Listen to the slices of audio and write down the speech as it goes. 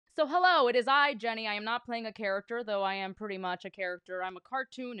So, hello, it is I, Jenny. I am not playing a character, though I am pretty much a character. I'm a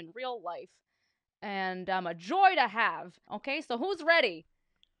cartoon in real life, and I'm a joy to have. Okay, so who's ready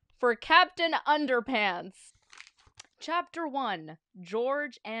for Captain Underpants? Chapter 1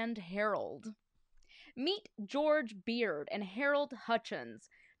 George and Harold. Meet George Beard and Harold Hutchins.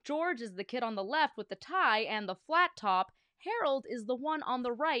 George is the kid on the left with the tie and the flat top. Harold is the one on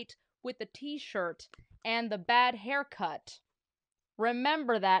the right with the t shirt and the bad haircut.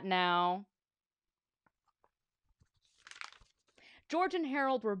 Remember that now. George and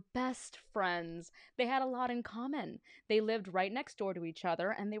Harold were best friends. They had a lot in common. They lived right next door to each other,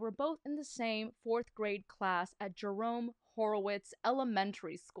 and they were both in the same fourth grade class at Jerome Horowitz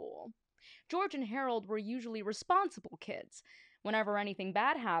Elementary School. George and Harold were usually responsible kids. Whenever anything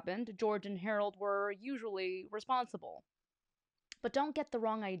bad happened, George and Harold were usually responsible. But don't get the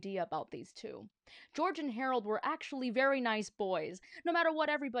wrong idea about these two. George and Harold were actually very nice boys. No matter what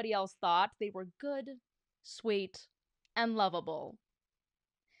everybody else thought, they were good, sweet, and lovable.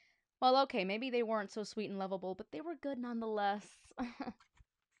 Well, okay, maybe they weren't so sweet and lovable, but they were good nonetheless.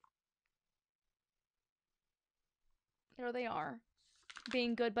 There they are.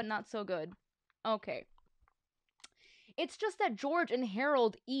 Being good, but not so good. Okay. It's just that George and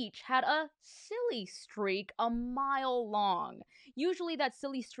Harold each had a silly streak a mile long. Usually that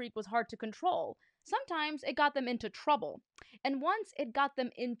silly streak was hard to control. Sometimes it got them into trouble. And once it got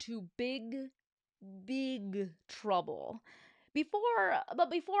them into big trouble. Before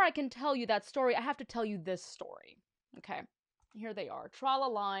I can tell you that story, I have to tell you this story. Okay, here they are.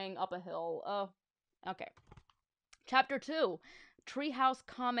 Tra-la-lying up a hill. Okay. Chapter 2, Treehouse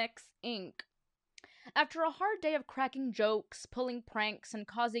Comics, Inc. After a hard day of cracking jokes, pulling pranks, and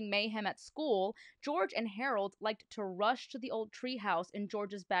causing mayhem at school, George and Harold liked to rush to the old treehouse in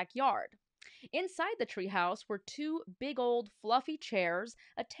George's backyard. Inside the treehouse were two big old fluffy chairs,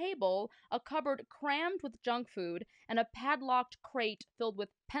 a table, a cupboard crammed with junk food, and a padlocked crate filled with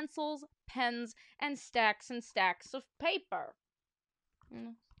pencils, pens, and stacks of paper.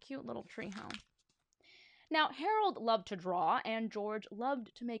 Cute little treehouse. Now, Harold loved to draw, and George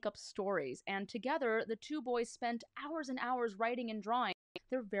loved to make up stories, and together the two boys spent hours and hours writing and drawing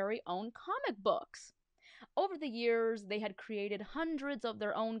their very own comic books. Over the years, they had created hundreds of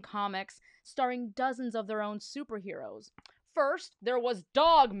their own comics, starring dozens of their own superheroes. First, there was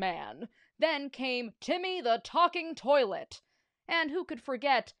Dog Man. Then came Timmy the Talking Toilet. And who could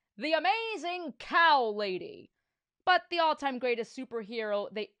forget the Amazing Cow Lady? But the all-time greatest superhero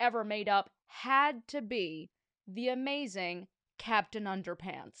they ever made up had to be the amazing Captain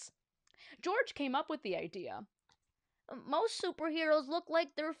Underpants. George came up with the idea. Most superheroes look like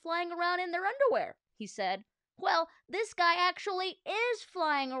they're flying around in their underwear, he said. Well, this guy actually is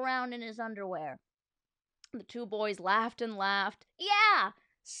flying around in his underwear. The two boys laughed and laughed. Yeah,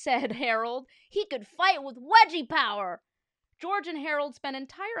 said Harold. He could fight with wedgie power. George and Harold spent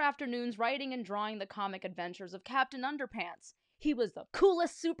entire afternoons writing and drawing the comic adventures of Captain Underpants. He was the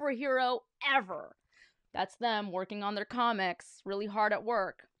coolest superhero ever. That's them working on their comics, really hard at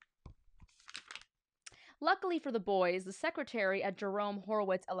work. Luckily for the boys, the secretary at Jerome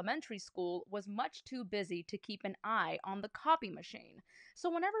Horowitz Elementary School was much too busy to keep an eye on the copy machine.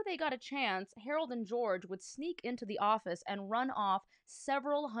 So whenever they got a chance, Harold and George would sneak into the office and run off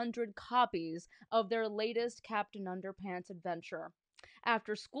several hundred copies of their latest Captain Underpants adventure.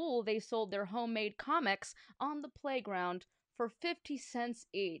 After school, they sold their homemade comics on the playground for 50 cents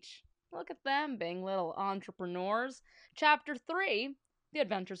each. Look at them being little entrepreneurs. Chapter 3, The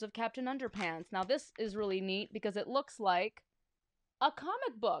Adventures of Captain Underpants. Now, this is really neat because it looks like a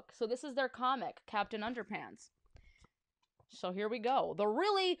comic book. So this is their comic, Captain Underpants. So here we go. The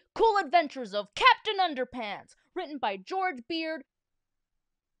Really Cool Adventures of Captain Underpants, written by George Beard.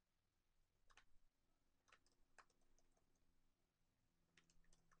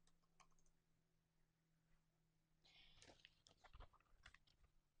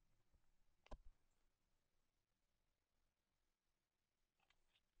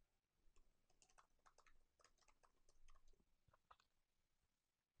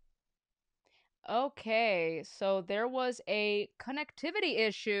 Okay, so there was a connectivity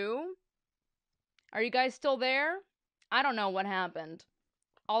issue. Are you guys still there? I don't know what happened.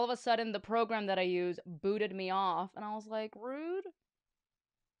 All of a sudden, the program that I use booted me off, and I was like, rude?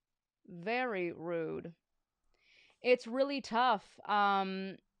 Very rude. It's really tough.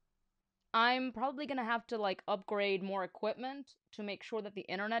 I'm probably gonna have to like upgrade more equipment to make sure that the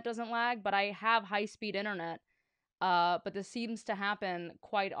internet doesn't lag, but I have high-speed internet. But this seems to happen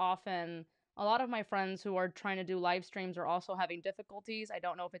quite often. A lot of my friends who are trying to do live streams are also having difficulties. I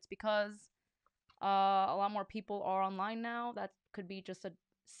don't know if it's because a lot more people are online now. That could be just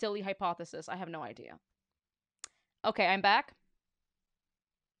silly hypothesis. I have no idea. Okay, I'm back.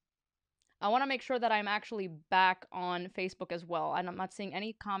 I want to make sure that I'm actually back on Facebook as well. And I'm not seeing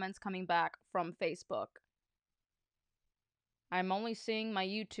any comments coming back from Facebook. I'm only seeing my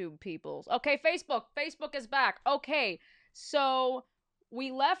YouTube peoples. Okay, Facebook. Facebook is back. Okay, so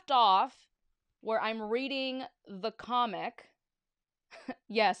we left off where I'm reading the comic.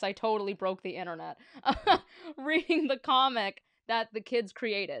 Yes, I totally broke the internet. Reading the comic that the kids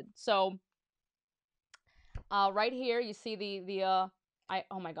created. So, right here you see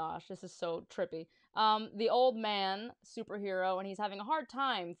oh my gosh, this is so trippy. The old man superhero, and he's having a hard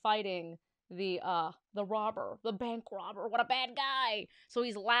time fighting the robber, the bank robber. What a bad guy! So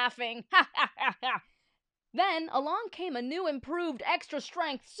he's laughing. Ha ha ha ha. Then along came a new, improved, extra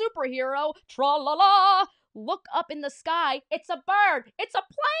strength superhero. Tra la la! Look up in the sky. It's a bird. It's a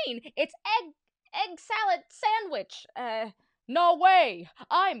plane. It's egg salad sandwich. No way.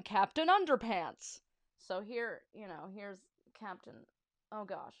 I'm Captain Underpants. So here, here's Captain. Oh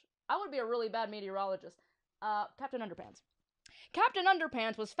gosh, I would be a really bad meteorologist. Captain Underpants. Captain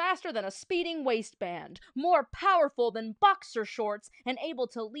Underpants was faster than a speeding waistband, more powerful than boxer shorts, and able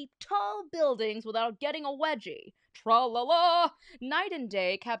to leap tall buildings without getting a wedgie. Tra-la-la! Night and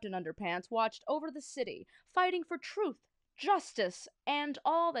day, Captain Underpants watched over the city, fighting for truth, justice, and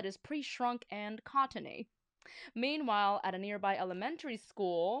all that is pre-shrunk and cottony. Meanwhile, at a nearby elementary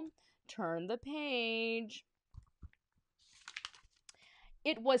school, turn the page.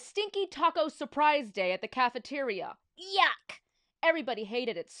 It was Stinky Taco Surprise Day at the cafeteria. Yuck! Everybody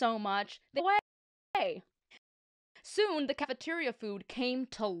hated it so much, they went away. Soon, the cafeteria food came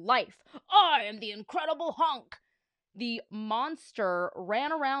to life. I am the Incredible Hunk! The monster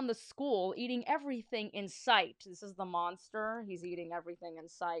ran around the school, eating everything in sight. This is the monster. He's eating everything in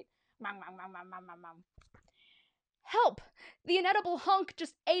sight. Help! The inedible hunk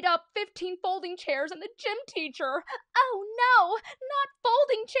just ate up 15 folding chairs and the gym teacher. Oh no, not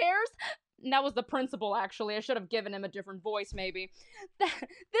folding chairs. That was the principal, actually. I should have given him a different voice, maybe.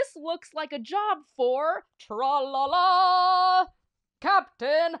 This looks like a job for tra-la-la,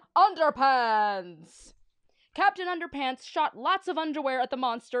 Captain Underpants. Captain Underpants shot lots of underwear at the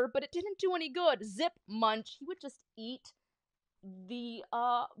monster, but it didn't do any good. Zip munch. He would just eat the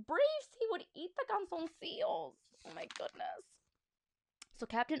briefs. He would eat the calzoncillos. Oh my goodness. So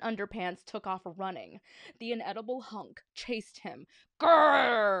Captain Underpants took off running. The inedible hunk chased him.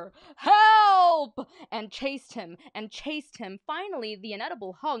 Grrr! Help! And chased him and chased him. Finally, the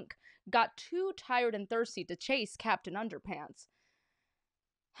inedible hunk got too tired and thirsty to chase Captain Underpants.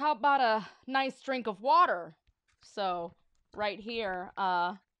 How about a nice drink of water? So, right here,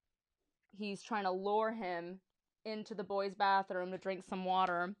 he's trying to lure him into the boys' bathroom to drink some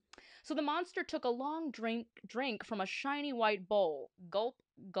water. So the monster took a long drink from a shiny white bowl. Gulp,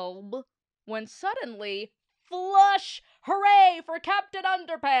 gulp. When suddenly, flush! Hooray for Captain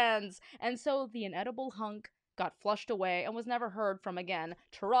Underpants! And so the inedible hunk got flushed away and was never heard from again.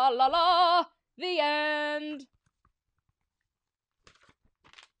 Tra-la-la! The end!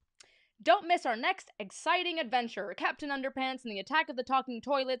 Don't miss our next exciting adventure, Captain Underpants and the Attack of the Talking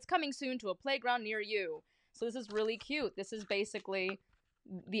Toilets, coming soon to a playground near you. So this is really cute. This is basically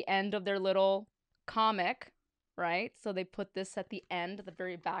the end of their little comic, right? So they put this at the end, at the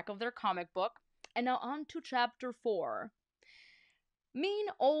very back of their comic book. And now on to chapter 4. Mean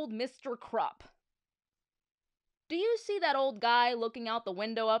old Mr. Krupp. Do you see that old guy looking out the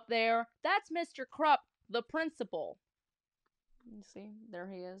window up there? That's Mr. Krupp, the principal. You see, there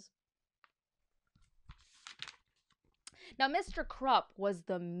he is. Now, Mr. Krupp was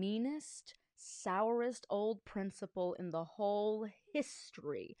the meanest, sourest old principal in the whole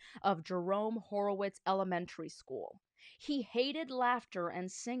history of Jerome Horowitz Elementary School. He hated laughter and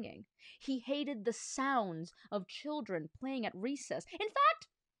singing. He hated the sounds of children playing at recess. In fact,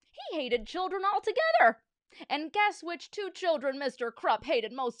 he hated children altogether. And guess which 2 children Mr. Krupp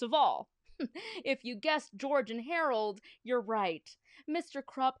hated most of all? If you guessed George and Harold, you're right. Mr.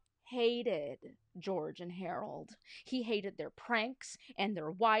 Krupp hated George and Harold. He hated their pranks and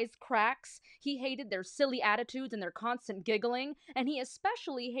their wisecracks. He hated their silly attitudes and their constant giggling. And he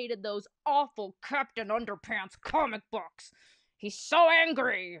especially hated those awful Captain Underpants comic books. He's so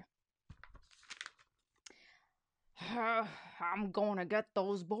angry. I'm gonna get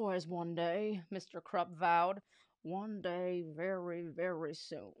those boys one day, Mr. Krupp vowed. One day, very, very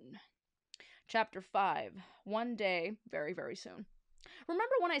soon. Chapter 5. One day, very, very soon.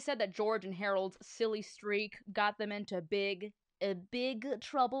 Remember when I said that George and Harold's silly streak got them into big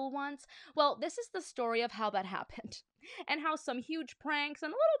trouble once? Well, this is the story of how that happened, and how some huge pranks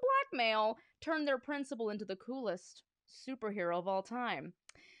and a little blackmail turned their principal into the coolest superhero of all time.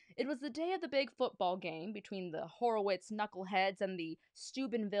 It was the day of the big football game between the Horowitz Knuckleheads and the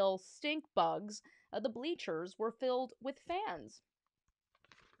Steubenville Stink Bugs. The bleachers were filled with fans.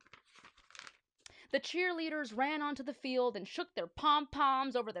 The cheerleaders ran onto the field and shook their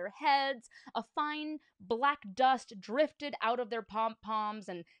pom-poms over their heads. A fine black dust drifted out of their pom-poms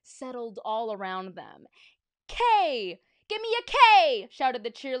and settled all around them. K! Give me a K! Shouted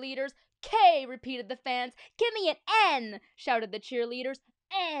the cheerleaders. K! Repeated the fans. Give me an N! Shouted the cheerleaders.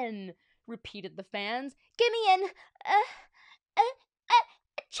 N! Repeated the fans. Give me an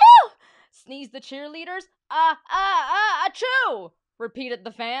achoo! Sneezed the cheerleaders. Achoo! Repeated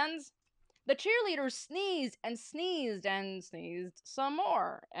the fans. The cheerleaders sneezed and sneezed and sneezed some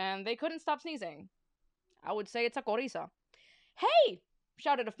more, and they couldn't stop sneezing. I would say it's a coriza. Hey!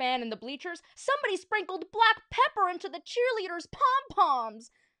 Shouted a fan in the bleachers. Somebody sprinkled black pepper into the cheerleaders'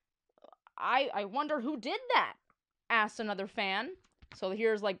 pom-poms. I wonder who did that, asked another fan. So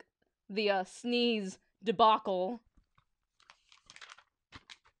here's like the sneeze debacle.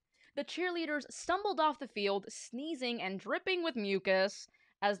 The cheerleaders stumbled off the field, sneezing and dripping with mucus,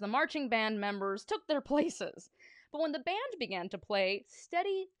 as the marching band members took their places. But when the band began to play,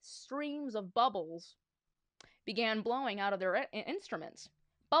 steady streams of bubbles began blowing out of their instruments.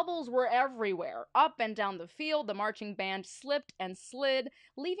 Bubbles were everywhere. Up and down the field, the marching band slipped and slid,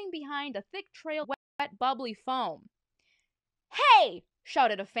 leaving behind a thick trail of wet, bubbly foam. Hey!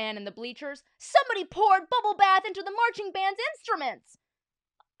 Shouted a fan in the bleachers. Somebody poured bubble bath into the marching band's instruments!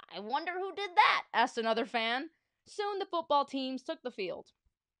 I wonder who did that, asked another fan. Soon the football teams took the field.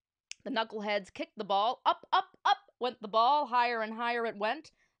 The knuckleheads kicked the ball. Up, up, up went the ball. Higher and higher it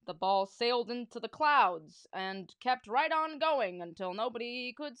went. The ball sailed into the clouds and kept right on going until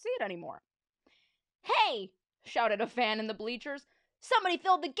nobody could see it anymore. Hey! Shouted a fan in the bleachers. Somebody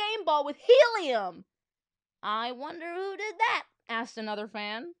filled the game ball with helium! I wonder who did that, asked another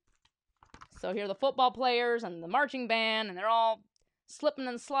fan. So here are the football players and the marching band, and they're all slipping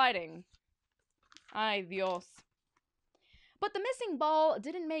and sliding. Ay Dios. But the missing ball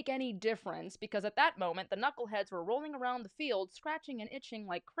didn't make any difference, because at that moment, the knuckleheads were rolling around the field, scratching and itching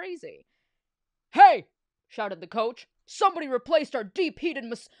like crazy. Hey! Shouted the coach. Somebody replaced our deep-heated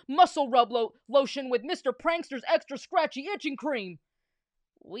muscle rub lotion with Mr. Prankster's extra scratchy itching cream.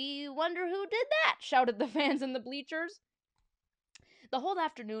 We wonder who did that, shouted the fans in the bleachers. The whole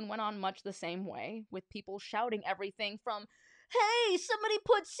afternoon went on much the same way, with people shouting everything from, hey, somebody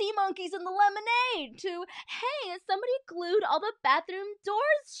put sea monkeys in the lemonade, to, hey, somebody glued all the bathroom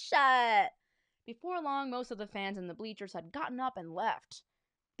doors shut. Before long, most of the fans in the bleachers had gotten up and left.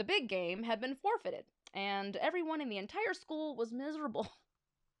 The big game had been forfeited, and everyone in the entire school was miserable.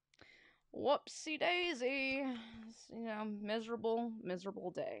 Whoopsie daisy. You know, miserable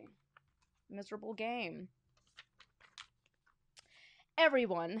day. Miserable game.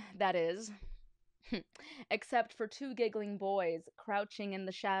 Everyone, that is, except for two giggling boys crouching in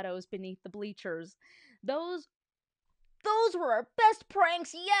the shadows beneath the bleachers. Those were our best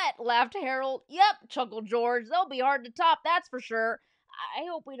pranks yet, laughed Harold. Yep, chuckled George. They'll be hard to top, that's for sure. I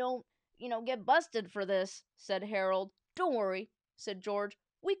hope we don't, get busted for this, said Harold. Don't worry, said George.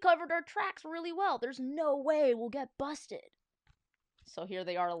 We covered our tracks really well. There's no way we'll get busted. So here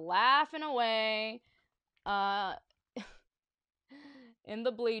they are laughing away, in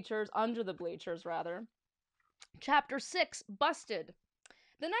the bleachers, under the bleachers, rather. Chapter 6, Busted.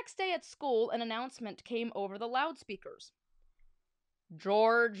 The next day at school, an announcement came over the loudspeakers.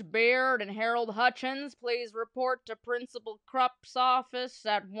 George Beard and Harold Hutchins, please report to Principal Krupp's office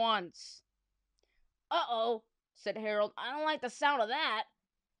at once. Uh-oh, said Harold. I don't like the sound of that.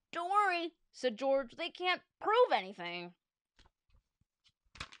 Don't worry, said George. They can't prove anything.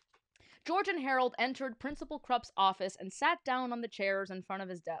 George and Harold entered Principal Krupp's office and sat down on the chairs in front of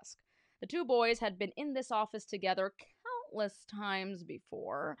his desk. The two boys had been in this office together countless times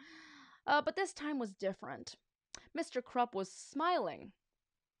before, but this time was different. Mr. Krupp was smiling.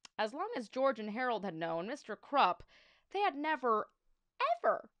 As long as George and Harold had known Mr. Krupp, they had never,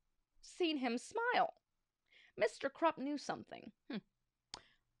 ever seen him smile. Mr. Krupp knew something.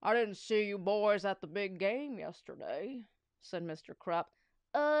 I didn't see you boys at the big game yesterday, said Mr. Krupp.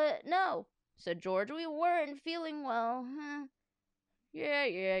 No, said George. We weren't feeling well.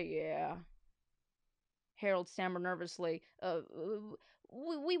 Yeah. Harold stammered nervously.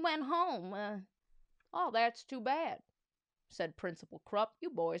 We went home. Oh, that's too bad, said Principal Krupp. You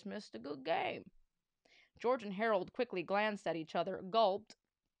boys missed a good game. George and Harold quickly glanced at each other, gulped,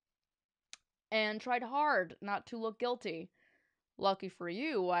 and tried hard not to look guilty. Lucky for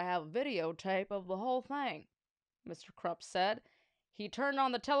you, I have a videotape of the whole thing, Mr. Krupp said. He turned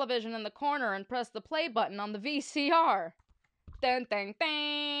on the television in the corner and pressed the play button on the VCR. Dun, dun,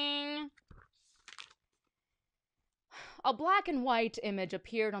 dun. A black and white image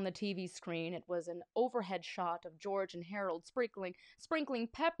appeared on the TV screen. It was an overhead shot of George and Harold sprinkling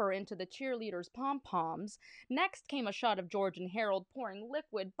pepper into the cheerleaders' pom-poms. Next came a shot of George and Harold pouring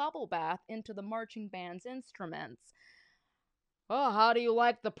liquid bubble bath into the marching band's instruments. "Oh, how do you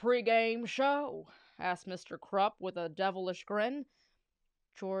like the pregame show?" asked Mr. Krupp with a devilish grin.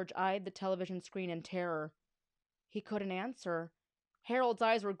 George eyed the television screen in terror. He couldn't answer. Harold's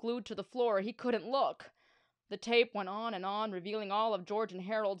eyes were glued to the floor. He couldn't look. The tape went on and on, revealing all of George and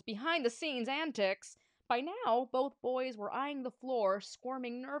Harold's behind-the-scenes antics. By now, both boys were eyeing the floor,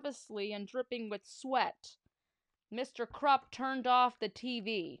 squirming nervously and dripping with sweat. Mr. Krupp turned off the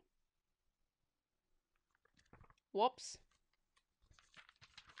TV. Whoops.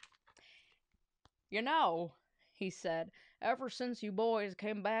 "You know," he said, "ever since you boys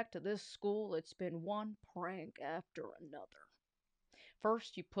came back to this school, it's been one prank after another.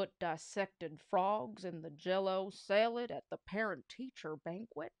 First, you put dissected frogs in the Jell-O salad at the parent-teacher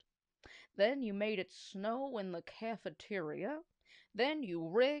banquet. Then you made it snow in the cafeteria. Then you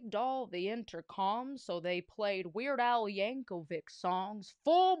rigged all the intercoms so they played Weird Al Yankovic songs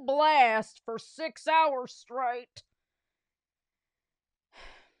full blast for 6 hours straight.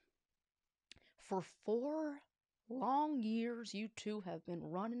 For 4 long years, you two have been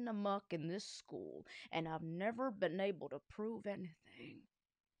running amok in this school, and I've never been able to prove anything.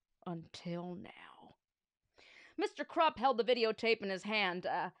 Until now." Mr. Krupp held the videotape in his hand.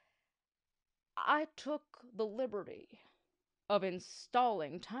 "I took the liberty of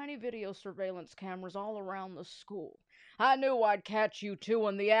installing tiny video surveillance cameras all around the school. I knew I'd catch you two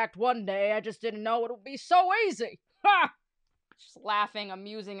in the act one day. I just didn't know it would be so easy. Ha!" Just laughing,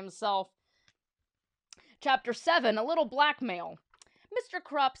 amusing himself. Chapter 7, A Little Blackmail. Mr.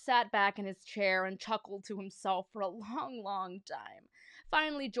 Krupp sat back in his chair and chuckled to himself for a long, long time.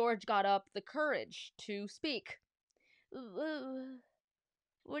 Finally, George got up the courage to speak.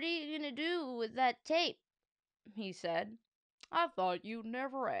 "What are you going to do with that tape?" he said. "I thought you'd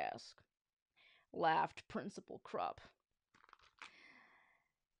never ask," laughed Principal Krupp.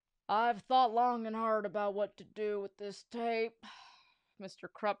 "I've thought long and hard about what to do with this tape,"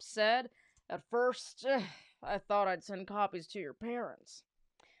 Mr. Krupp said. "At first, I thought I'd send copies to your parents."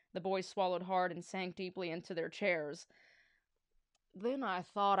 The boys swallowed hard and sank deeply into their chairs. "Then I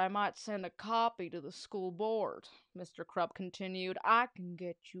thought I might send a copy to the school board," Mr. Krupp continued. "I can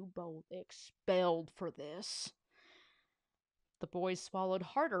get you both expelled for this." The boys swallowed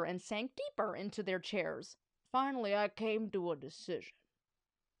harder and sank deeper into their chairs. "Finally, I came to a decision,"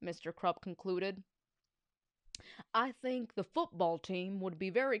 Mr. Krupp concluded. "I think the football team would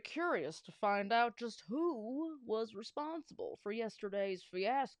be very curious to find out just who was responsible for yesterday's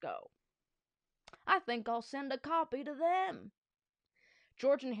fiasco. I think I'll send a copy to them."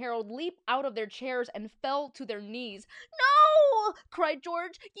 George and Harold leaped out of their chairs and fell to their knees. "No!" cried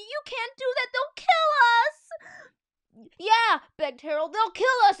George. "You can't do that! They'll kill us!" "Yeah," begged Harold. "They'll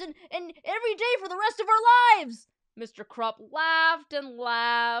kill us and every day for the rest of our lives." Mr. Krupp laughed and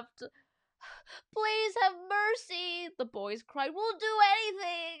laughed. "Please have mercy," the boys cried. "We'll do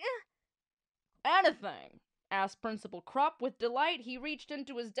anything." "Anything?" asked Principal Krupp. With delight, he reached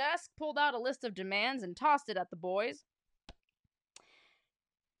into his desk, pulled out a list of demands, and tossed it at the boys.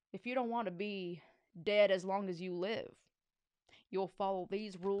 "If you don't want to be dead as long as you live, you'll follow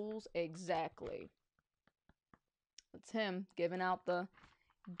these rules exactly." It's him giving out the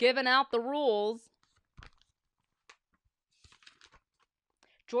rules.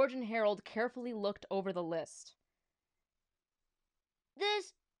 George and Harold carefully looked over the list.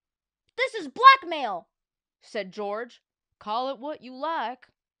 This is blackmail," said George. "Call it what you like,"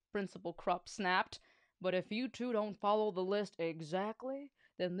 Principal Krupp snapped. "But if you two don't follow the list exactly,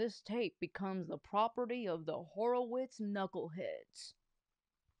 then this tape becomes the property of the Horowitz knuckleheads."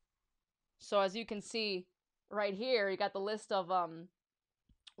 So as you can see right here, you got the list of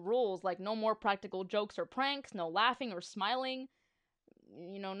rules, like no more practical jokes or pranks, no laughing or smiling,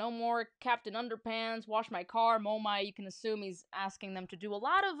 no more Captain Underpants, wash my car, mow my. You can assume he's asking them to do a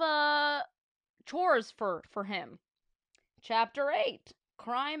lot of chores for him. Chapter 8,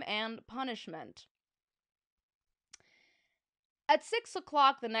 Crime and Punishment. At 6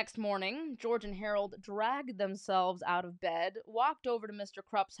 o'clock the next morning, George and Harold dragged themselves out of bed, walked over to Mr.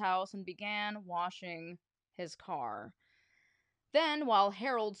 Krupp's house, and began washing his car. Then, while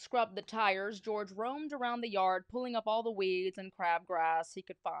Harold scrubbed the tires, George roamed around the yard, pulling up all the weeds and crabgrass he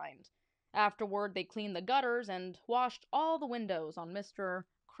could find. Afterward, they cleaned the gutters and washed all the windows on Mr.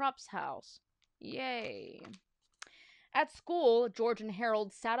 Krupp's house. Yay! At school, George and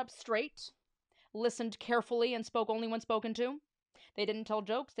Harold sat up straight, listened carefully, and spoke only when spoken to. They didn't tell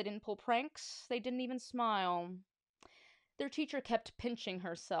jokes, they didn't pull pranks, they didn't even smile. Their teacher kept pinching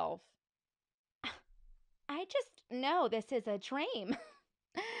herself. I just know this is a dream,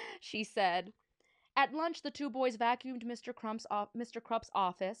 she said. At lunch, the two boys vacuumed Mr. Krupp's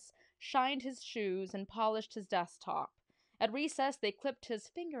office, shined his shoes, and polished his desktop. At recess, they clipped his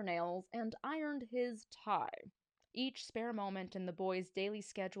fingernails and ironed his tie. Each spare moment in the boys' daily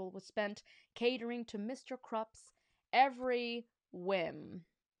schedule was spent catering to Mr. Krupp's every whim.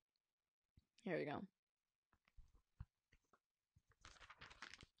 Here you go.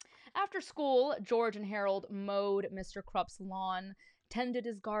 After school, George and Harold mowed Mr. Krupp's lawn, tended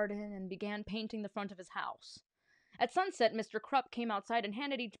his garden, and began painting the front of his house. At sunset, Mr. Krupp came outside and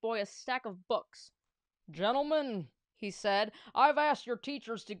handed each boy a stack of books. Gentlemen, he said, I've asked your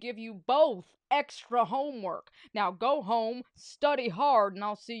teachers to give you both extra homework. Now go home, study hard, and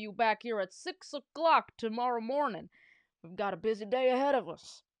I'll see you back here at 6 o'clock tomorrow morning. We've got a busy day ahead of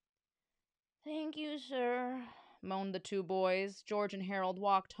us. Thank you, sir, moaned the two boys. George and Harold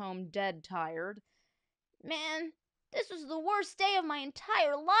walked home dead tired. Man, this was the worst day of my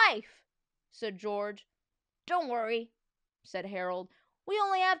entire life, said George. Don't worry, said Harold. We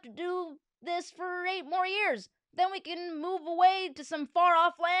only have to do this for 8 more years. Then we can move away to some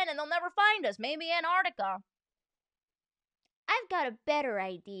far-off land and they'll never find us. Maybe Antarctica. I've got a better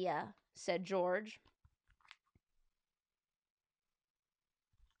idea, said George.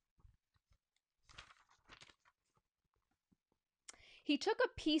 He took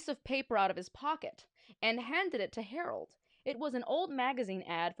a piece of paper out of his pocket and handed it to Harold. It was an old magazine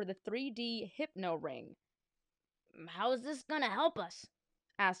ad for the 3D Hypno Ring. How is this gonna help us?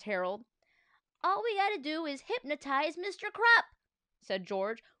 Asked Harold. All we gotta do is hypnotize Mr. Krupp, said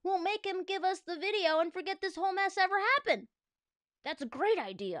George. We'll make him give us the video and forget this whole mess ever happened. That's a great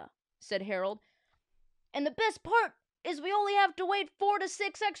idea, said Harold. And the best part is we only have to wait 4 to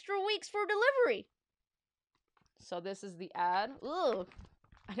 6 extra weeks for delivery. So this is the ad. Ugh,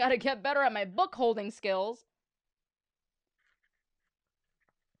 I gotta get better at my book holding skills.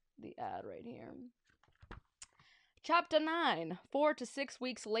 The ad right here. Chapter 9, 4 to 6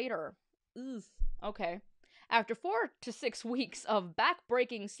 weeks later. Ugh. Okay. After 4 to 6 weeks of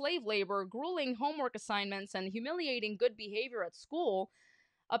back-breaking slave labor, grueling homework assignments, and humiliating good behavior at school,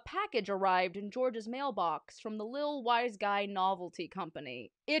 a package arrived in George's mailbox from the Lil Wise Guy Novelty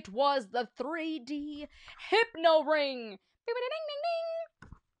Company. It was the 3D Hypno Ring!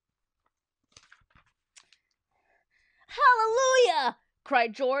 Hallelujah!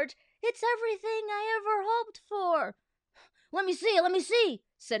 Cried George. It's everything I ever hoped for. Let me see,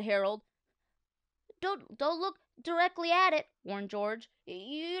 said Harold. Don't look directly at it, warned George.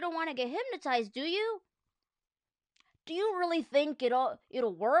 You don't want to get hypnotized, do you? Do you really think it'll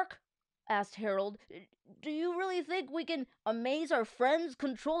work? Asked Harold. Do you really think we can amaze our friends,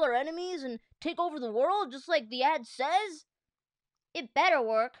 control our enemies, and take over the world just like the ad says? It better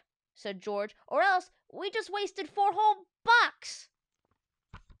work, said George, or else we just wasted 4 whole bucks.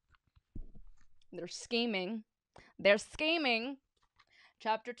 They're scheming.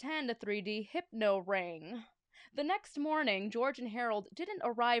 Chapter 10, the 3D Hypno Ring. The next morning, George and Harold didn't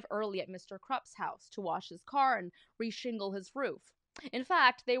arrive early at Mr. Krupp's house to wash his car and reshingle his roof. In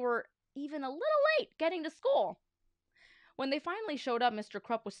fact, they were even a little late getting to school. When they finally showed up, Mr.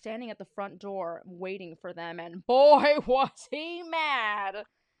 Krupp was standing at the front door waiting for them, and boy, was he mad!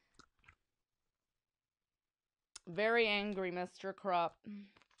 Very angry, Mr. Krupp.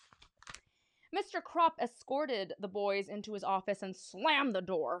 Mr. Krupp escorted the boys into his office and slammed the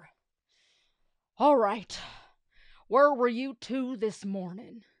door. All right, where were you two this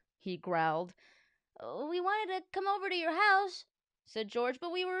morning? He growled. We wanted to come over to your house, said George,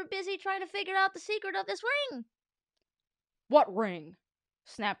 but we were busy trying to figure out the secret of this ring. What ring?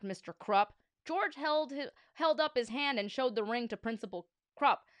 Snapped Mr. Krupp. George held up his hand and showed the ring to Principal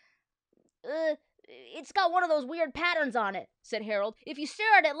Krupp. It's got one of those weird patterns on it, said Harold. If you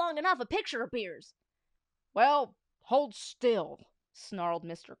stare at it long enough, a picture appears. Well, hold still, snarled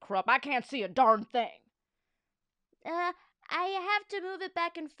Mr. Krupp. I can't see a darn thing. I have to move it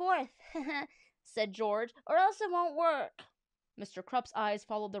back and forth, said George, or else it won't work. Mr. Krupp's eyes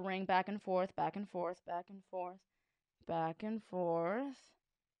followed the ring back and forth, back and forth, back and forth, back and forth.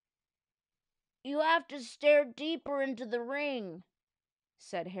 You have to stare deeper into the ring,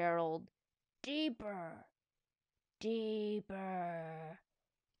 said Harold. Deeper, deeper,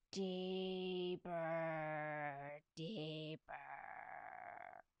 deeper, deeper.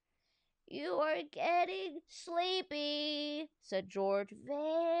 You are getting sleepy, said George.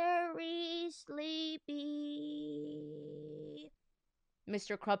 Very sleepy.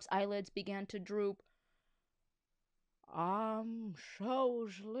 Mr. Krupp's eyelids began to droop. I'm so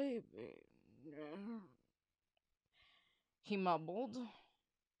sleepy, he mumbled.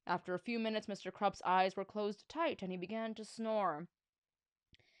 After a few minutes, Mr. Krupp's eyes were closed tight, and he began to snore.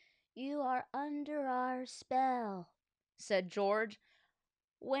 You are under our spell, said George.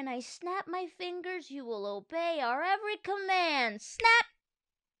 When I snap my fingers, you will obey our every command. Snap!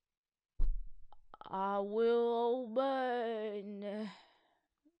 I will obey,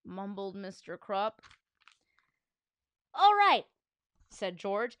 mumbled Mr. Krupp. All right, said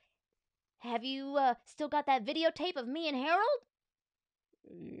George. Have you still got that videotape of me and Harold?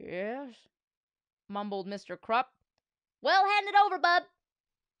 Yes, mumbled Mr. Krupp. Well, hand it over, bub,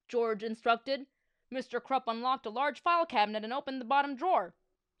 George instructed. Mr. Krupp unlocked a large file cabinet and opened the bottom drawer.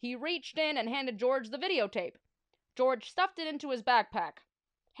 He reached in and handed George the videotape. George stuffed it into his backpack.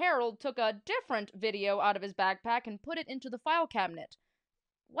 Harold took a different video out of his backpack and put it into the file cabinet.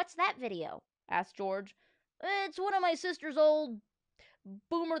 What's that video? Asked George. It's one of my sister's old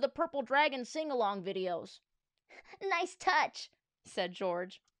Boomer the Purple Dragon sing-along videos. Nice touch, said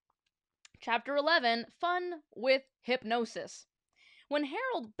George. Chapter 11, Fun with Hypnosis. When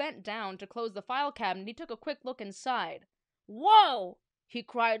Harold bent down to close the file cabinet, he took a quick look inside. Whoa! He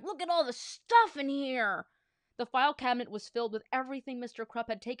cried. Look at all the stuff in here! The file cabinet was filled with everything Mr. Krupp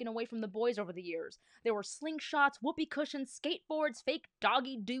had taken away from the boys over the years. There were slingshots, whoopee cushions, skateboards, fake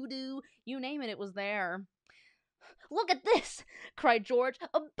doggy doo-doo. You name it, it was there. Look at this! Cried George.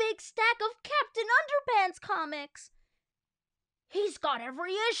 A big stack of Captain Underpants comics! He's got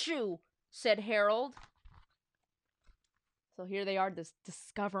every issue, said Harold. So here they are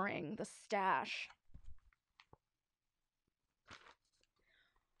discovering the stash.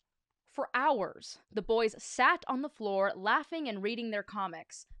 For hours, the boys sat on the floor, laughing and reading their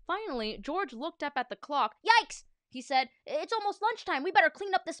comics. Finally, George looked up at the clock. Yikes! He said. It's almost lunchtime. We better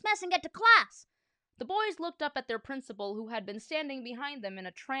clean up this mess and get to class. The boys looked up at their principal, who had been standing behind them in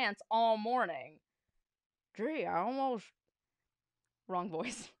a trance all morning. Gee, Wrong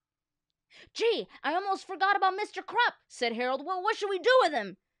voice. Gee, I almost forgot about Mr. Krupp, said Harold. Well, what should we do with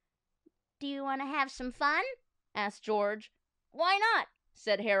him? Do you want to have some fun? Asked George. Why not?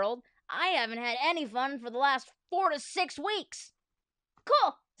 Said Harold. I haven't had any fun for the last 4 to 6 weeks.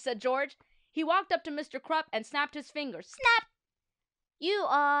 Cool, said George. He walked up to Mr. Krupp and snapped his fingers. Snap! You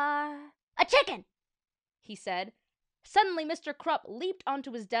are a chicken, he said. Suddenly, Mr. Krupp leaped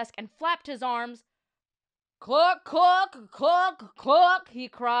onto his desk and flapped his arms. Cluck, cluck, cluck, cluck, he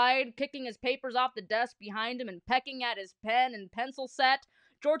cried, kicking his papers off the desk behind him and pecking at his pen and pencil set.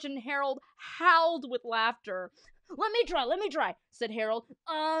 George and Harold howled with laughter. Let me try, said Harold.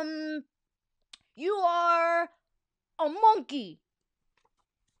 You are a monkey.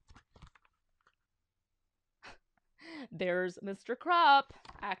 There's Mr. Krupp,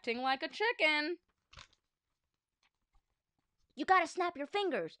 acting like a chicken. You gotta snap your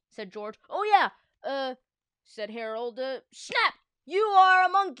fingers, said George. Oh yeah, said Harold. Snap! You are a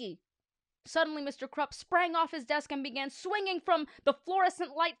monkey! Suddenly, Mr. Krupp sprang off his desk and began swinging from the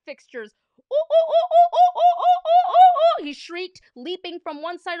fluorescent light fixtures. Oh, oh, oh, oh, oh, oh, oh, oh, oh, oh, he shrieked, leaping from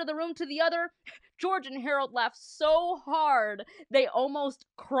one side of the room to the other. George and Harold laughed so hard they almost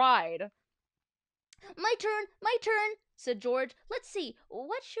cried. My turn, said George. Let's see,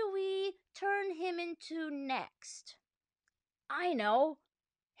 what should we turn him into next? I know,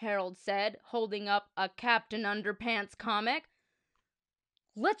 Harold said, holding up a Captain Underpants comic.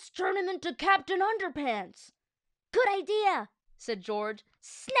 Let's turn him into Captain Underpants. Good idea, said George.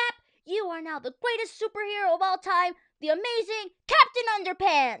 Snap! You are now the greatest superhero of all time, the amazing Captain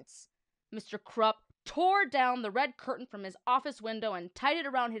Underpants. Mr. Krupp tore down the red curtain from his office window and tied it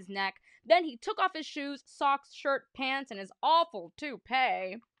around his neck. Then he took off his shoes, socks, shirt, pants, and his awful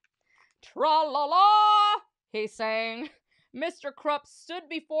toupee. Tra-la-la, he sang. Mr. Krupp stood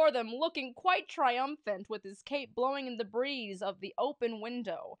before them, looking quite triumphant, with his cape blowing in the breeze of the open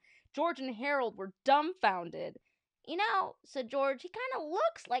window. George and Harold were dumbfounded. You know, said George, he kind of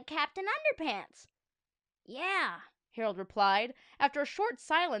looks like Captain Underpants. Yeah, Harold replied. After a short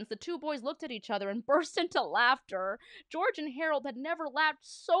silence, the two boys looked at each other and burst into laughter. George and Harold had never laughed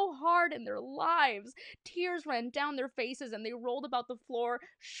so hard in their lives. Tears ran down their faces and they rolled about the floor,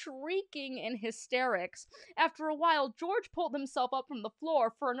 shrieking in hysterics. After a while, George pulled himself up from the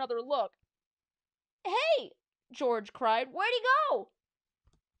floor for another look. Hey, George cried, where'd he go?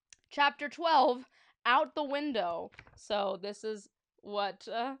 Chapter 12, Out the Window. So this is what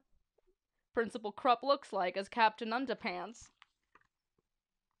Principal Krupp looks like as Captain Underpants.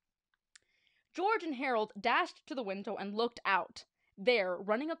 George and Harold dashed to the window and looked out. There,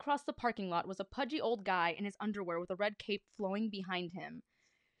 running across the parking lot, was a pudgy old guy in his underwear with a red cape flowing behind him.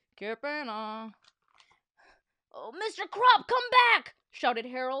 Keeping on. "Oh, Mr. Crop, come back!" shouted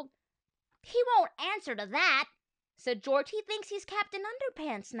Harold. "He won't answer to that," said George. "He thinks he's Captain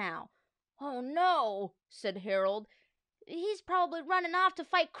Underpants now." "Oh, no," said Harold. "He's probably running off to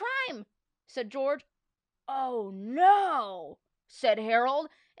fight crime," said George. "Oh, no," said Harold.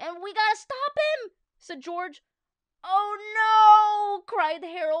 "And we gotta stop him," said George. "Oh, no," cried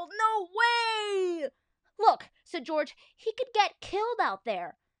Harold. "No way!" "Look," said George, "he could get killed out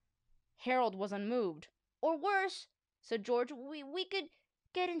there." Harold was unmoved. "Or worse," said George, we could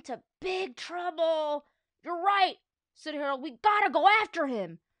get into big trouble." "You're right," said Harold. "We gotta go after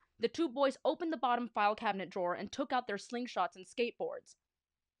him." The two boys opened the bottom file cabinet drawer and took out their slingshots and skateboards.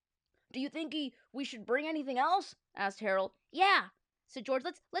 "Do you think we should bring anything else?" asked Harold. "Yeah," said George.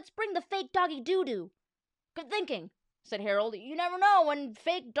 Let's bring the fake doggy doo-doo." "Good thinking," said Harold. "You never know when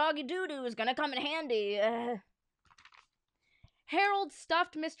fake doggy doo-doo is gonna come in handy." Harold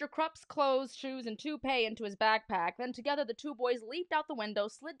stuffed Mr. Krupp's clothes, shoes, and toupee into his backpack. Then together the two boys leaped out the window,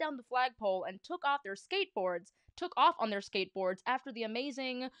 slid down the flagpole, and took off on their skateboards after the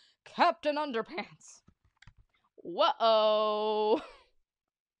amazing Captain Underpants. Whoa!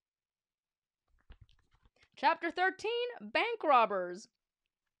 Chapter 13, Bank Robbers.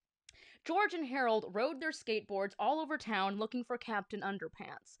 George and Harold rode their skateboards all over town looking for Captain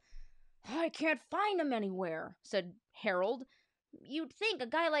Underpants. "I can't find him anywhere," said Harold. "You'd think a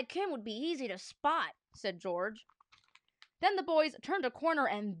guy like him would be easy to spot," said George. Then the boys turned a corner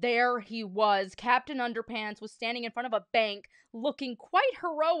and there he was. Captain Underpants was standing in front of a bank, looking quite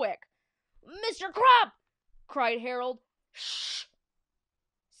heroic. "Mr. Crop!" cried Harold. "Shh!"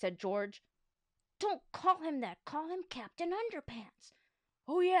 said George. "Don't call him that. Call him Captain Underpants."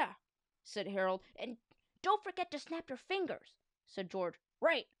 "Oh, yeah," said Harold. "And don't forget to snap your fingers," said George.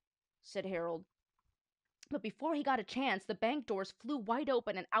 "Right," said Harold. But before he got a chance, the bank doors flew wide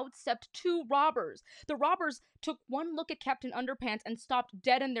open and out stepped two robbers. The robbers took one look at Captain Underpants and stopped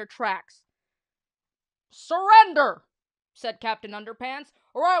dead in their tracks. "Surrender," said Captain Underpants,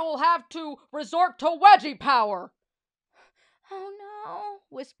 "or I will have to resort to wedgie power." "Oh no,"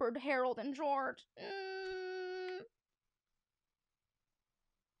 whispered Harold and George.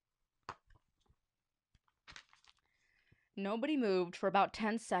 Nobody moved for about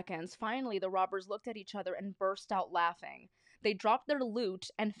 10 seconds. Finally, the robbers looked at each other and burst out laughing. They dropped their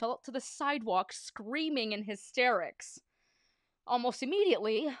loot and fell to the sidewalk, screaming in hysterics. Almost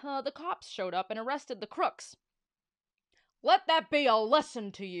immediately, the cops showed up and arrested the crooks. "Let that be a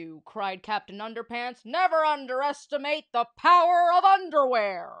lesson to you," cried Captain Underpants. "Never underestimate the power of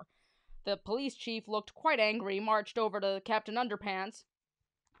underwear." The police chief looked quite angry, marched over to Captain Underpants.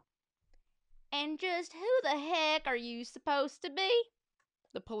 "And just who the heck are you supposed to be?"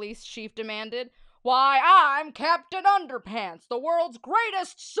 the police chief demanded. "Why, I'm Captain Underpants, the world's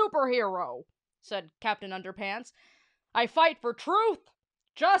greatest superhero," said Captain Underpants. "I fight for truth,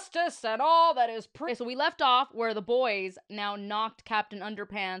 justice, and all that is So we left off where the boys now knocked Captain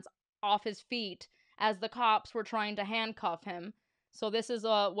Underpants off his feet as the cops were trying to handcuff him. So this is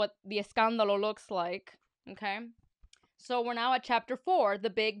what the escándalo looks like, okay? So we're now at Chapter 4, The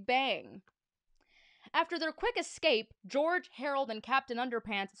Big Bang. After their quick escape, George, Harold, and Captain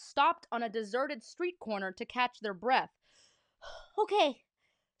Underpants stopped on a deserted street corner to catch their breath. "Okay,"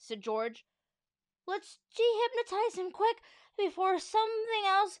 said George. "Let's dehypnotize him quick before something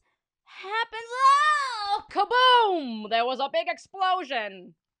else happens." Oh! Kaboom! There was a big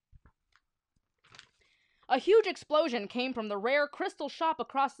explosion. A huge explosion came from the rare crystal shop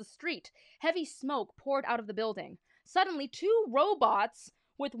across the street. Heavy smoke poured out of the building. Suddenly, two robots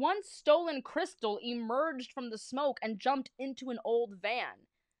with one stolen crystal emerged from the smoke and jumped into an old van.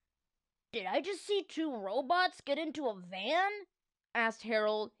 "Did I just see two robots get into a van?" asked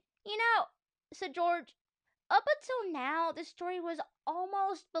Harold. "You know," said George, "up until now, this story was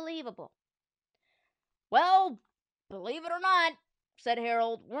almost believable." "Well, believe it or not," said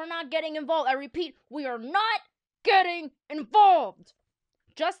Harold, "we're not getting involved. I repeat, we are not getting involved."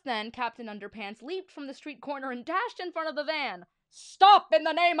 Just then, Captain Underpants leaped from the street corner and dashed in front of the van. "Stop in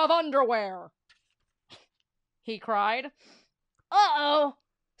the name of underwear!" he cried. "Uh-oh,"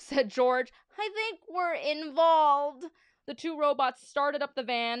 said George. "I think we're involved." The two robots started up the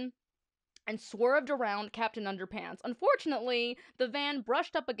van and swerved around Captain Underpants. Unfortunately, the van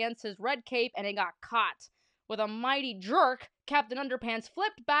brushed up against his red cape and it got caught. With a mighty jerk, Captain Underpants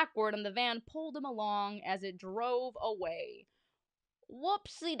flipped backward and the van pulled him along as it drove away.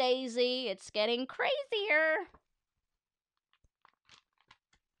 Whoopsie daisy, it's getting crazier.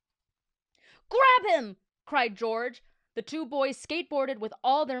 "Grab him!" cried George. The two boys skateboarded with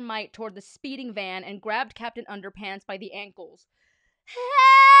all their might toward the speeding van and grabbed Captain Underpants by the ankles. "Help!"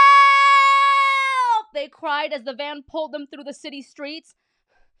 they cried as the van pulled them through the city streets.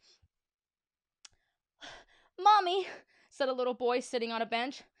 Mommy, said a little boy sitting on a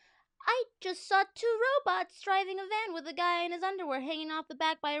bench, I just saw two robots driving a van with a guy in his underwear hanging off the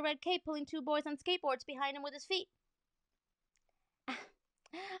back by a red cape pulling two boys on skateboards behind him with his feet.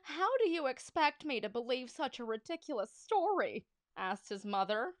 How do you expect me to believe such a ridiculous story? Asked his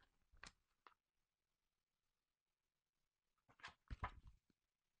mother.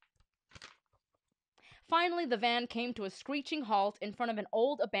 Finally, the van came to a screeching halt in front of an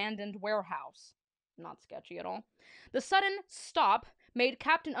old abandoned warehouse. Not sketchy at all. The sudden stop made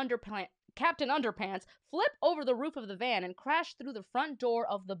Captain Underpants flip over the roof of the van and crash through the front door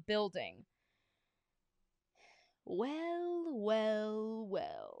of the building. Well, well,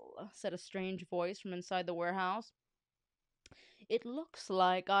 well, said a strange voice from inside the warehouse. It looks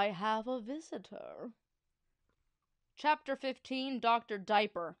like I have a visitor. Chapter 15, Dr.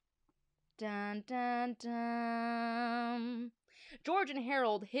 Diaper. Dun, dun, dun. George and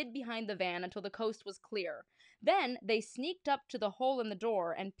Harold hid behind the van until the coast was clear. Then they sneaked up to the hole in the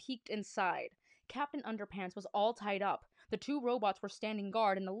door and peeked inside. Captain Underpants was all tied up. The two robots were standing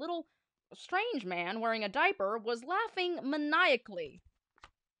guard, and the little strange man wearing a diaper was laughing maniacally.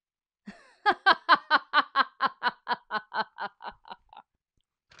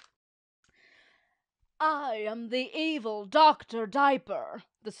 I am the evil Dr. Diaper,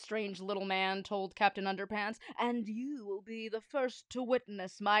 the strange little man told Captain Underpants, and you will be the first to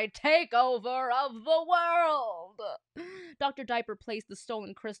witness my takeover of the world. Dr. Diaper placed the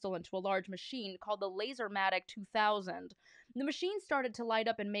stolen crystal into a large machine called the Lasermatic 2000. The machine started to light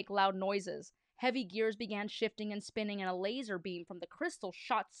up and make loud noises. Heavy gears began shifting and spinning, and a laser beam from the crystal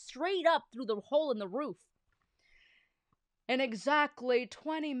shot straight up through the hole in the roof. In exactly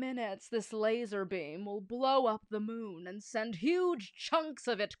 20 minutes, this laser beam will blow up the moon and send huge chunks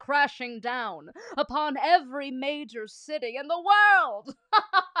of it crashing down upon every major city in the world,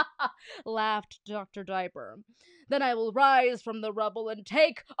 laughed Dr. Diaper. Then I will rise from the rubble and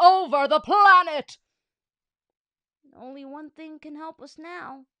take over the planet. Only one thing can help us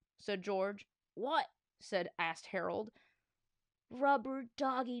now, said George. What? asked Harold. Rubber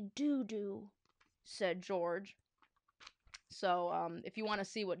doggy doo-doo, said George. So, if you want to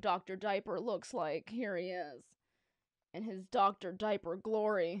see what Dr. Diaper looks like, here he is. In his Dr. Diaper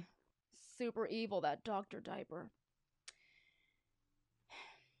glory. Super evil, that Dr. Diaper.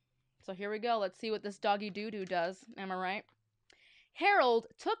 So here we go. Let's see what this doggy doo-doo does. Am I right? Harold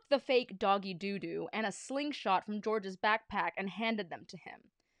took the fake doggy doo-doo and a slingshot from George's backpack and handed them to him.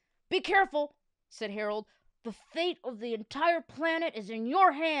 Be careful, said Harold. The fate of the entire planet is in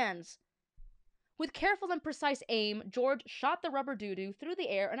your hands. With careful and precise aim, George shot the rubber doo-doo through the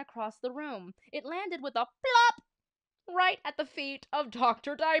air and across the room. It landed with a plop right at the feet of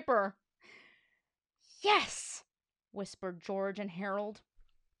Dr. Diaper. Yes, whispered George and Harold.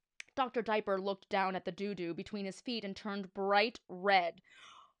 Dr. Diaper looked down at the doo-doo between his feet and turned bright red.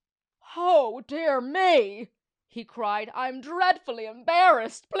 Oh, dear me, he cried. I'm dreadfully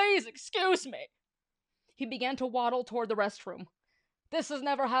embarrassed. Please excuse me. He began to waddle toward the restroom. This has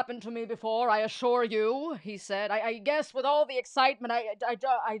never happened to me before, I assure you, he said. I guess with all the excitement,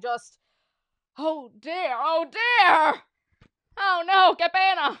 I just... Oh dear, oh dear! Oh no, que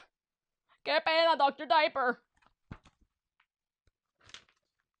pena! Que pena, Dr. Diaper!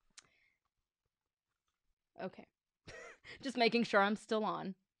 Okay. Just making sure I'm still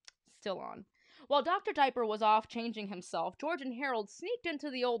on. Still on. While Dr. Diaper was off changing himself, George and Harold sneaked into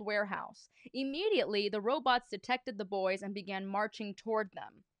the old warehouse. Immediately, the robots detected the boys and began marching toward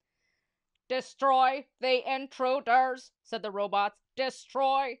them. Destroy the intruders, said the robots.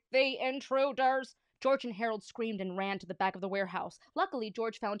 Destroy the intruders. George and Harold screamed and ran to the back of the warehouse. Luckily,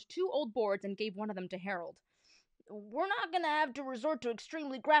 George found two old boards and gave one of them to Harold. We're not going to have to resort to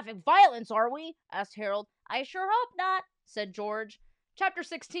extremely graphic violence, are we? Asked Harold. I sure hope not, said George. Chapter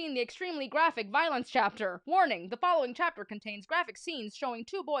 16, the extremely graphic violence chapter. Warning, the following chapter contains graphic scenes showing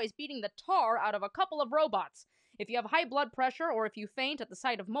two boys beating the tar out of a couple of robots. If you have high blood pressure or if you faint at the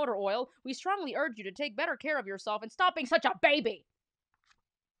sight of motor oil, we strongly urge you to take better care of yourself and stop being such a baby.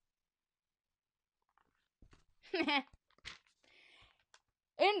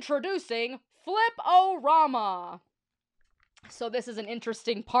 Introducing Flip-O-Rama. So this is an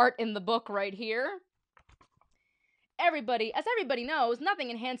interesting part in the book right here. As everybody knows, nothing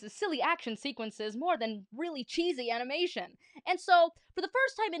enhances silly action sequences more than really cheesy animation. And so, for the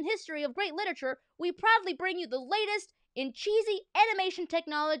first time in history of great literature, we proudly bring you the latest in cheesy animation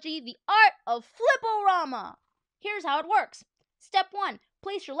technology, the art of Flip-O-Rama. Here's how it works. Step 1.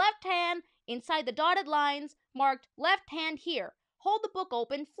 Place your left hand inside the dotted lines marked left hand here. Hold the book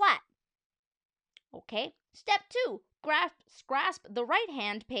open flat. Okay. Step 2. Grasp the right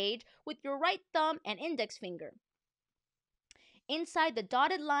hand page with your right thumb and index finger. Inside the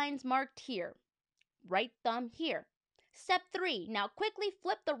dotted lines marked here. Right thumb here. Step 3. Now quickly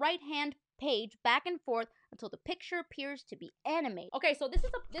flip the right hand page back and forth until the picture appears to be animated. Okay, so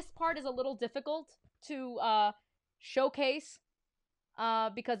this part is a little difficult to showcase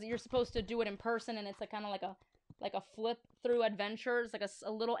because you're supposed to do it in person, and it's kind of like a flip through adventures, like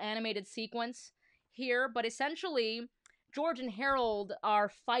a little animated sequence here. But essentially, George and Harold are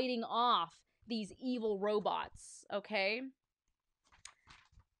fighting off these evil robots. Okay,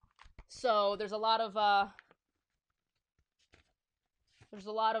 so there's a lot of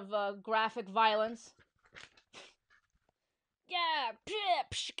graphic violence. Yeah,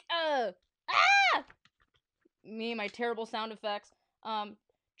 me and my terrible sound effects.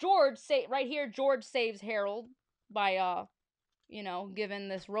 George saves Harold by giving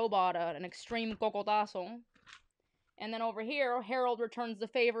this robot an extreme cocotazo. And then over here, Harold returns the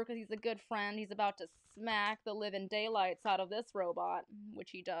favor because he's a good friend. He's about to smack the living daylights out of this robot,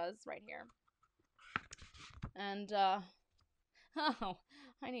 which he does right here. And oh,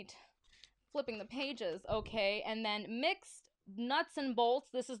 I need flipping the pages. Okay, and then mixed nuts and bolts.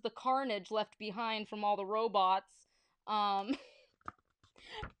 This is the carnage left behind from all the robots.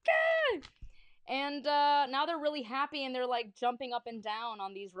 And now they're really happy, and they're like jumping up and down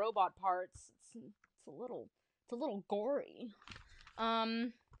on these robot parts. It's a little gory.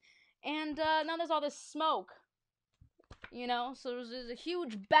 And now there's all this smoke. So there's a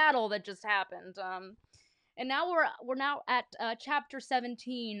huge battle that just happened. And now we're now at chapter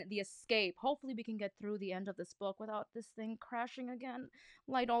 17, The Escape. Hopefully we can get through the end of this book without this thing crashing again.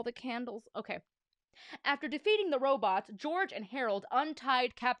 Light all the candles. Okay. After defeating the robots, George and Harold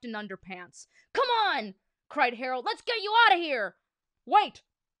untied Captain Underpants. "Come on!" cried Harold. "Let's get you out of here!" "Wait!"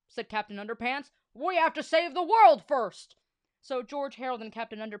 said Captain Underpants. "We have to save the world first!" So George, Harold, and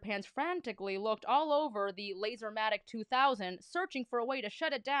Captain Underpants frantically looked all over the Lasermatic 2000, searching for a way to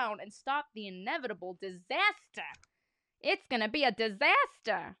shut it down and stop the inevitable disaster. It's gonna be a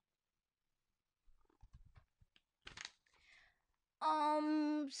disaster.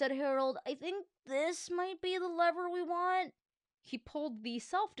 Said Harold, "I think this might be the lever we want." He pulled the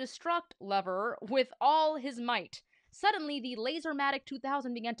self-destruct lever with all his might. Suddenly, the Lasermatic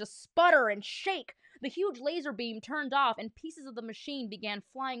 2000 began to sputter and shake. The huge laser beam turned off, and pieces of the machine began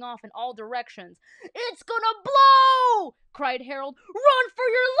flying off in all directions. "It's gonna blow!" cried Harold. "Run for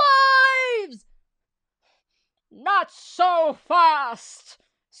your lives!" "Not so fast!"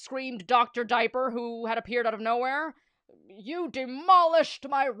 screamed Dr. Diaper, who had appeared out of nowhere. "You demolished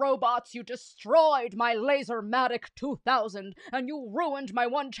my robots, you destroyed my Lasermatic 2000, and you ruined my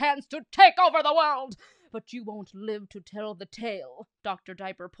one chance to take over the world! But you won't live to tell the tale." Dr.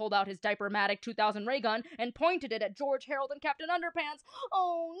 Diaper pulled out his Diapermatic 2000 ray gun and pointed it at George, Harold, and Captain Underpants.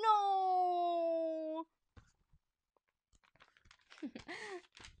 "Oh, no!"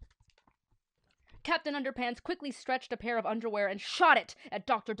 Captain Underpants quickly stretched a pair of underwear and shot it at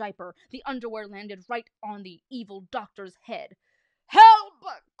Dr. Diaper. The underwear landed right on the evil doctor's head. "Help!"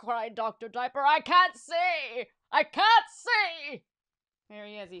 cried Dr. Diaper. "I can't see! I can't see!" There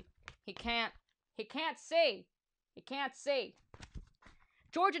he is. He can't see. He can't see.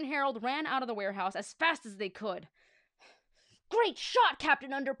 George and Harold ran out of the warehouse as fast as they could. "Great shot, Captain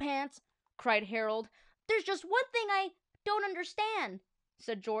Underpants!" cried Harold. "There's just one thing I don't understand,"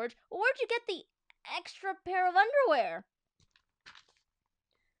 said George. "Where'd you get the extra pair of underwear?"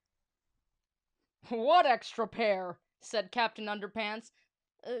 "What extra pair?" said Captain Underpants.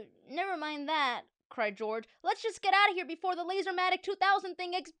 Never mind that," cried George. "Let's just get out of here before the Lasermatic 2000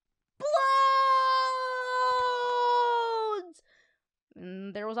 thing explodes!"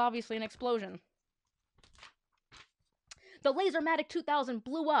 There was obviously an explosion. The Lasermatic 2000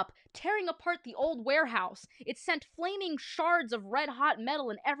 blew up, tearing apart the old warehouse. It sent flaming shards of red-hot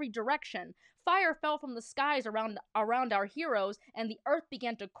metal in every direction. Fire fell from the skies around our heroes, and the earth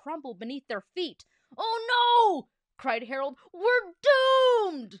began to crumble beneath their feet. "Oh no!" cried Harold. "We're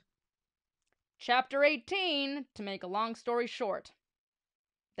doomed!" Chapter 18, to make a long story short.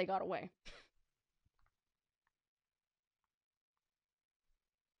 They got away.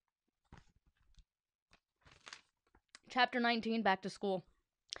 Chapter 19, back to school.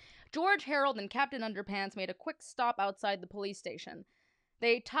 George, Harold, and Captain Underpants made a quick stop outside the police station.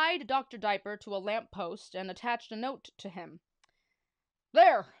 They tied Dr. Diaper to a lamppost and attached a note to him.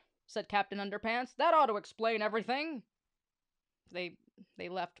 "There," said Captain Underpants. "That ought to explain everything." They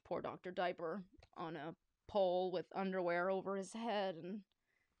left poor Dr. Diaper on a pole with underwear over his head, and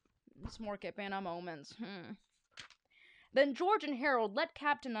it's more que pena moments. Then George and Harold led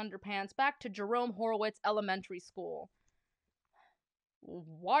Captain Underpants back to Jerome Horowitz Elementary School.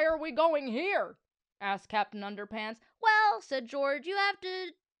 "Why are we going here?" asked Captain Underpants. "Well," said George, "you have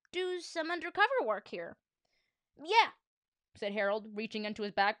to do some undercover work here." "Yeah," said Harold, reaching into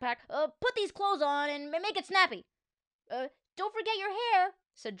his backpack. "Put these clothes on and make it snappy." "Don't forget your hair,"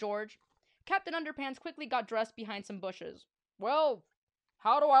 said George. Captain Underpants quickly got dressed behind some bushes. "Well,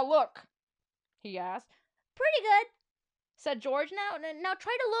 how do I look?" he asked. "Pretty good," said George. Now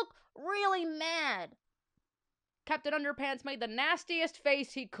try to look really mad." Captain Underpants made the nastiest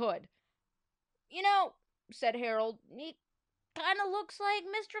face he could. "You know," said Harold, "he kind of looks like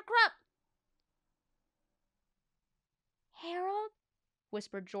Mr. Krupp." "Harold,"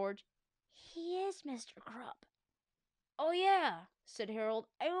 whispered George, "he is Mr. Krupp." "Oh yeah," said Harold,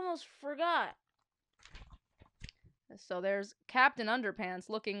 "I almost forgot." So there's Captain Underpants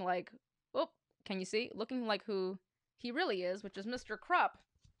looking like, oh, can you see? Looking like who he really is, which is Mr. Krupp.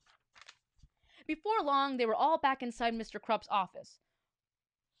 Before long, they were all back inside Mr. Krupp's office.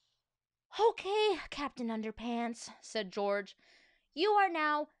 "Okay, Captain Underpants," said George. "You are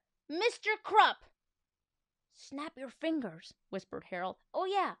now Mr. Krupp." "Snap your fingers," whispered Harold. "Oh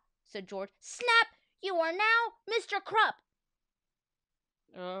yeah," said George. "Snap! You are now Mr. Krupp."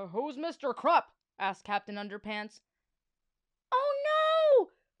 Who's Mr. Krupp?" asked Captain Underpants. "Oh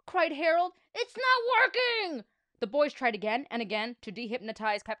no!" cried Harold. "It's not working!" The boys tried again and again to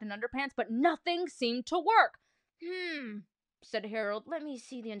dehypnotize Captain Underpants, but nothing seemed to work. Said Harold. "Let me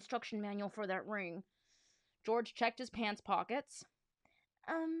see the instruction manual for that ring." George checked his pants pockets.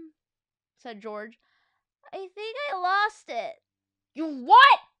 Said George. "I think I lost it." "You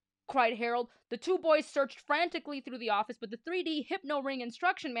what?" cried Harold. The two boys searched frantically through the office, but the 3D hypno ring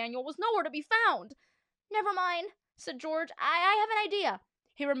instruction manual was nowhere to be found. "Never mind," said George. I have an idea."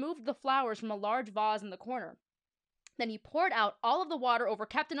 He removed the flowers from a large vase in the corner. Then he poured out all of the water over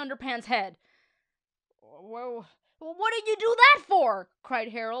Captain Underpants' head. "Well, what did you do that for?" cried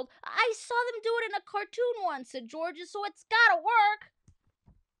Harold. "I saw them do it in a cartoon once," said George, "so it's gotta work."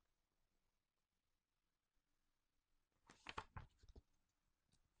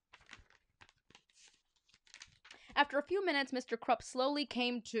 After a few minutes, Mr. Krupp slowly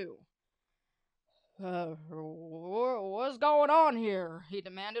came to. What's going on here?" he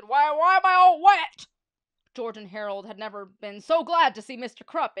demanded. Why am I all wet?" George and Harold had never been so glad to see Mr.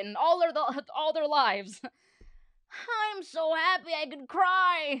 Krupp in all their lives. "I'm so happy I could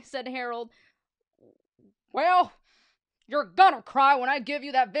cry," said Harold. "Well, you're gonna cry when I give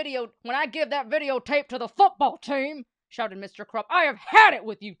that videotape to the football team," shouted Mr. Krupp. "I have had it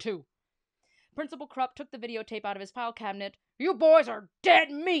with you two." Principal Krupp took the videotape out of his file cabinet. "You boys are dead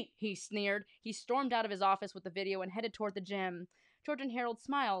meat," he sneered. He stormed out of his office with the video and headed toward the gym. George and Harold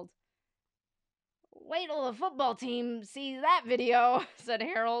smiled. "Wait till the football team sees that video," said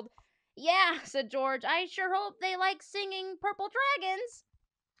Harold. "Yeah," said George. "I sure hope they like singing Purple Dragons."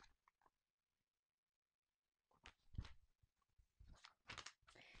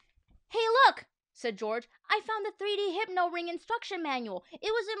 "Hey, look," said George. "I found the 3D hypno ring instruction manual.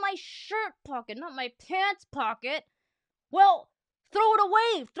 It was in my shirt pocket, not my pants pocket." "Well, throw it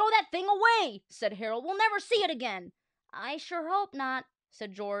away! Throw that thing away!" said Harold. "We'll never see it again." "I sure hope not,"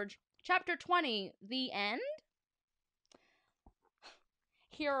 said George. Chapter 20, The End?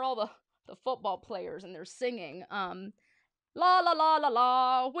 Here are all the football players, and they're singing, la la la la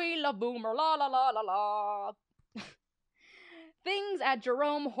la, we love Boomer, la la la la la. Things at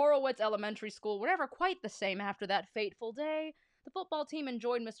Jerome Horowitz Elementary School were never quite the same after that fateful day. The football team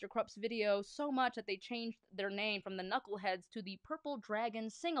enjoyed Mr. Krupp's video so much that they changed their name from the Knuckleheads to the Purple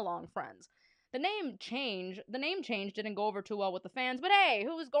Dragon Sing-Along Friends. The name change didn't go over too well with the fans, but hey,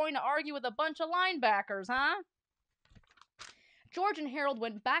 who's going to argue with a bunch of linebackers, huh? George and Harold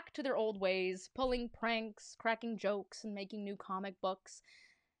went back to their old ways, pulling pranks, cracking jokes, and making new comic books.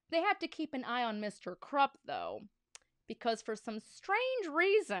 They had to keep an eye on Mr. Krupp, though, because for some strange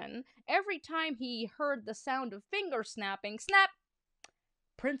reason, every time he heard the sound of finger snapping, snap,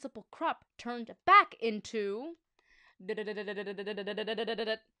 Principal Krupp turned back into...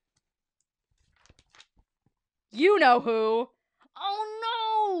 You know who.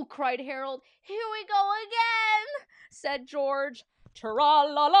 "Oh no!" cried Harold. "Here we go again," said George.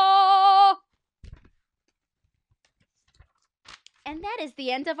 Tra-la-la! And that is the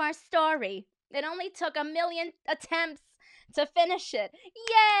end of our story. It only took 1,000,000 attempts to finish it.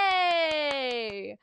 Yay!